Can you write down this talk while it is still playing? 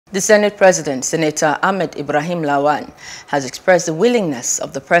The Senate President, Senator Ahmed Ibrahim Lawan, has expressed the willingness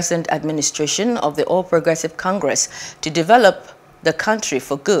of the present administration of the All Progressive Congress to develop the country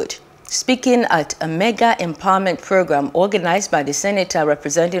for good. Speaking at a mega empowerment program organized by the senator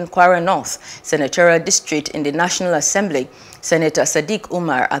representing Kwara North Senatorial District in the National Assembly, Senator Sadiq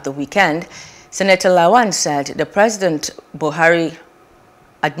Umar, at the weekend, Senator Lawan said the President Buhari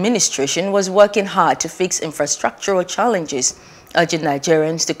administration was working hard to fix infrastructural challenges, urging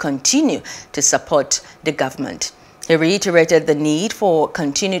Nigerians to continue to support the government. He reiterated the need for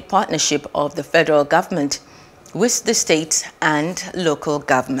continued partnership of the federal government with the states and local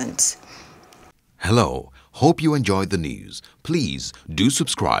governments. Hello, hope you enjoyed the news. Please do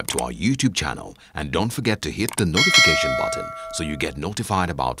subscribe to our YouTube channel and don't forget to hit the notification button so you get notified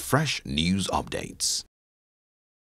about fresh news updates.